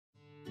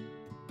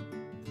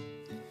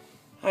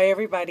Hi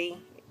everybody,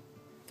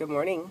 good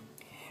morning.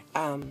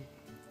 Um,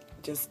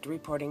 just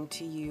reporting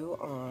to you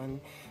on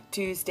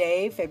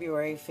Tuesday,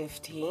 February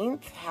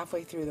 15th,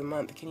 halfway through the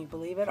month. Can you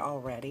believe it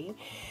already?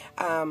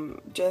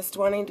 Just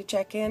wanting to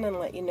check in and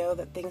let you know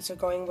that things are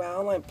going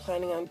well. I'm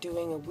planning on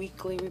doing a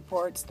weekly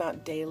reports,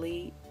 not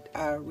daily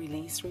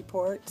release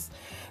reports.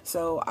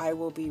 So I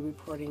will be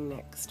reporting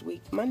next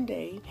week,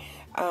 Monday.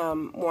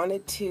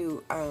 Wanted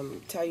to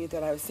tell you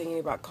that I was thinking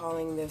about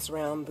calling this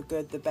round the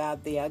good, the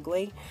bad, the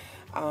ugly.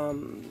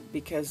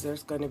 Because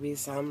there's going to be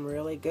some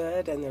really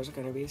good and there's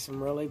going to be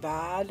some really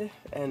bad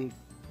and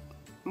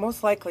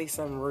most likely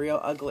some real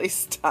ugly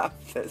stuff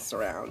this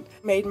round.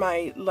 Made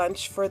my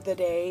lunch for the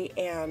day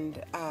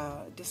and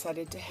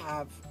decided to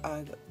have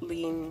a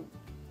lean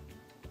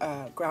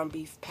ground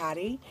beef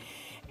patty.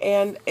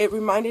 And it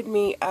reminded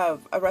me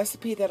of a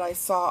recipe that I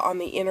saw on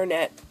the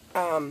internet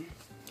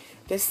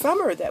this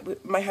summer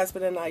that my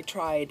husband and I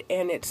tried,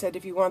 and it said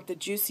if you want the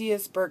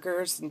juiciest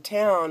burgers in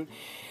town,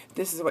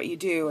 this is what you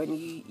do. And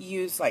you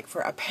use, like,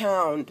 for a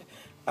pound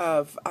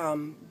of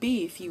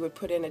beef, you would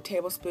put in a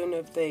tablespoon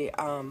of the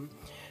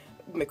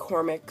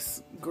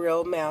McCormick's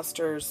Grill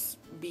Masters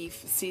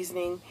beef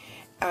seasoning,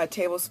 a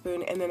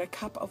tablespoon, and then a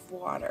cup of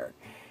water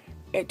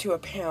to a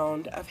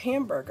pound of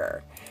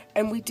hamburger.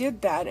 And we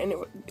did that, and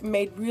it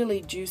made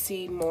really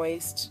juicy,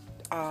 moist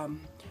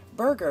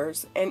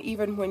burgers. And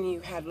even when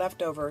you had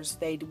leftovers,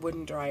 they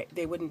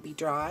wouldn't be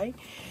dry.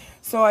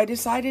 So I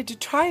decided to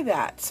try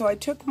that. So I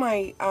took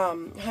my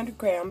 100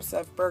 grams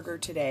of burger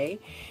today,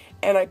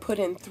 and I put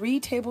in 3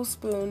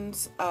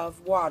 tablespoons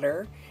of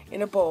water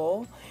in a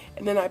bowl,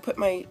 and then I put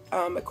my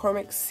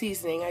McCormick's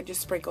seasoning. I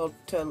just sprinkled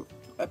to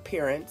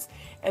appearance,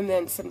 and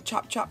then some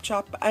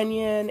chop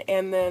onion,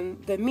 and then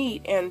the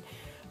meat, and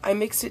I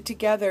mixed it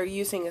together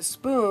using a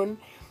spoon,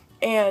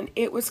 and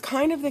it was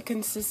kind of the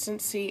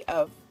consistency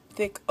of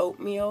thick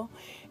oatmeal.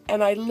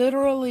 And I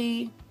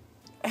literally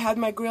had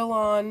my grill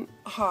on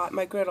hot,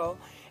 my griddle,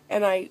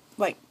 and I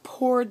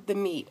poured the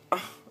meat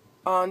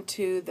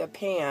onto the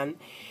pan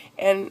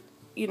and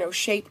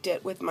shaped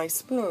it with my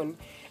spoon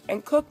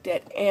and cooked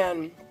it,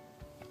 and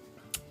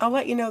I'll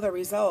let you know the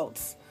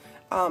results,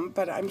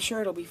 but I'm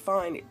sure it'll be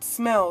fine. It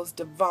smells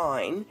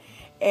divine,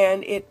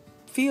 and it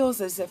feels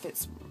as if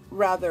it's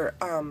rather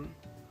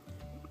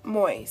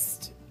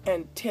moist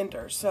and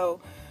tender,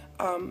 so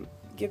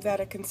give that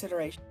a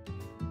consideration.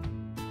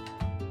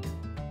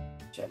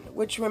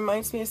 Which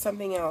reminds me of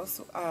something else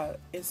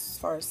as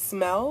far as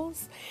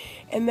smells,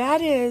 and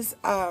that is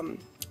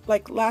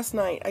like last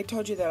night I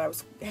told you that I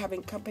was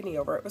having company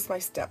over. It was my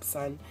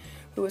stepson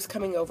who was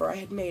coming over. I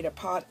had made a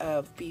pot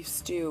of beef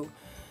stew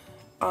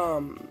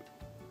on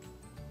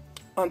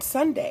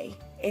Sunday,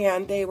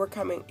 and they were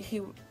coming.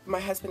 My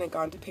husband had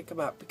gone to pick him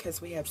up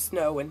because we have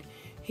snow, and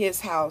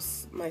his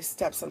house, my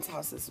stepson's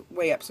house, is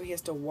way up, so he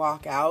has to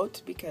walk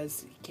out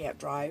because he can't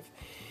drive.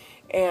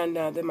 And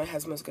then my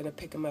husband was going to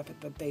pick him up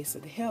at the base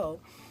of the hill.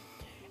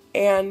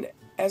 And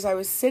as I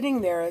was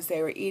sitting there, as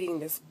they were eating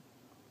this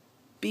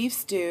beef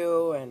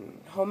stew and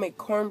homemade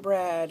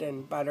cornbread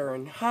and butter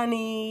and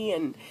honey,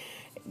 and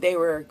they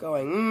were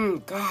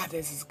going, God,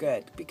 this is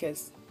good,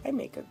 because I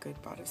make a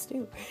good pot of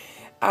stew.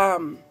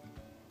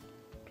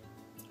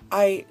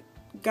 I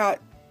got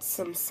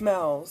some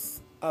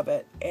smells of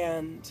it,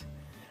 and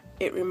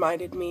it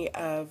reminded me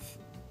of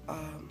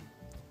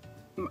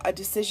a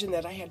decision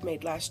that I had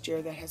made last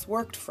year that has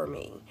worked for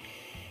me,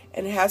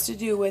 and it has to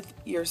do with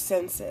your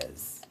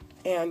senses.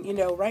 And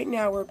right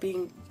now we're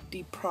being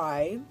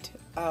deprived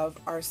of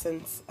our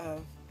sense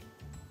of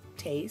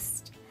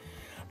taste,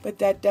 but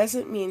that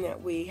doesn't mean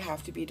that we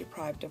have to be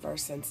deprived of our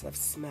sense of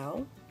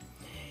smell.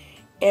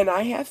 And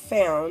I have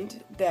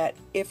found that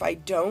if I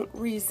don't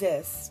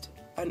resist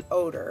an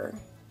odor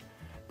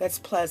that's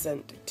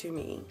pleasant to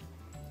me,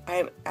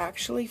 I'm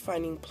actually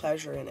finding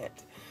pleasure in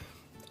it.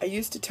 I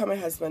used to tell my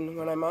husband,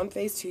 when I'm on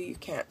phase 2, you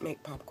can't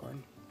make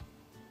popcorn,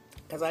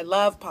 because I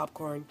love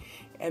popcorn,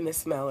 and the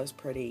smell is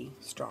pretty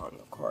strong,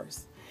 of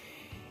course.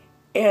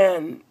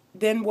 And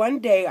then one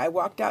day I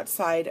walked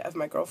outside of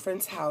my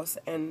girlfriend's house,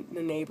 and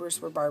the neighbors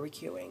were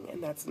barbecuing,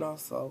 and that's an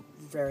also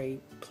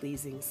very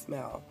pleasing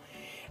smell.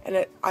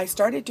 And I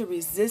started to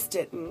resist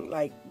it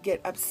and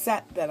get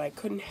upset that I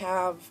couldn't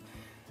have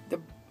the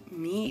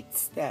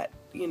meats that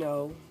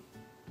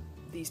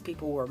these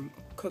people were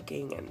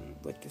cooking, and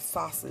with the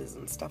sauces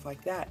and stuff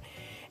like that.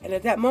 And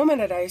at that moment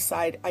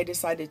I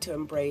decided to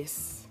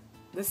embrace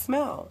the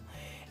smell,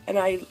 and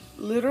I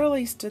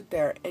literally stood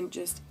there and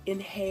just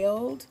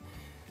inhaled,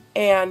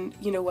 and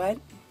you know what,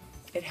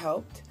 it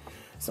helped.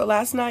 So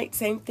last night,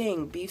 same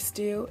thing, beef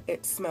stew.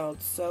 It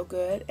smelled so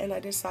good, and I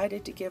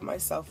decided to give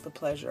myself the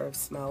pleasure of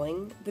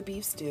smelling the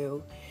beef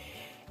stew,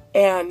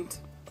 and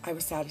I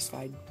was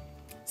satisfied.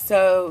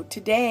 So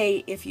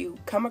today, if you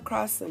come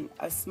across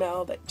a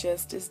smell that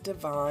just is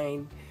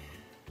divine,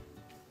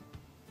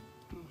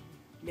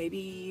 maybe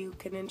you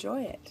can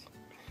enjoy it.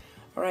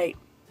 All right,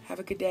 have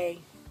a good day.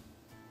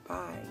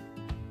 Bye.